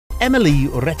Emily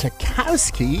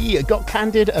Ratajkowski got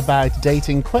candid about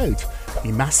dating, quote,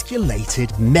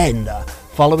 emasculated men,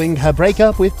 following her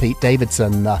breakup with Pete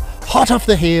Davidson. Hot off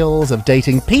the heels of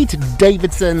dating Pete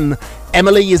Davidson,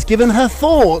 Emily has given her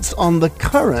thoughts on the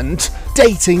current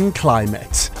dating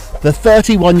climate. The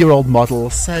 31-year-old model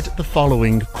said the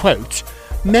following, quote,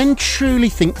 men truly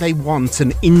think they want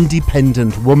an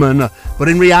independent woman, but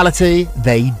in reality,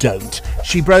 they don't.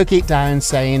 She broke it down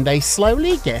saying they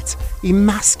slowly get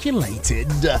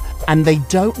emasculated and they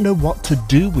don't know what to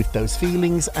do with those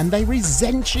feelings and they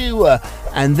resent you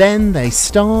and then they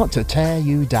start to tear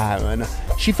you down.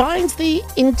 She finds the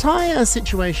entire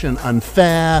situation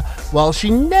unfair while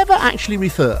she never actually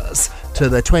refers to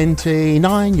the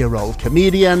 29-year-old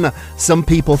comedian. Some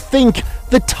people think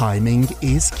the timing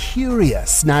is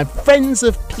curious. Now, friends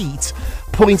of Pete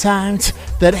point out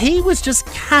that he was just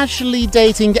casually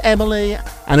dating Emily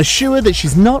and assure that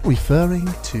she's not referring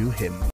to him.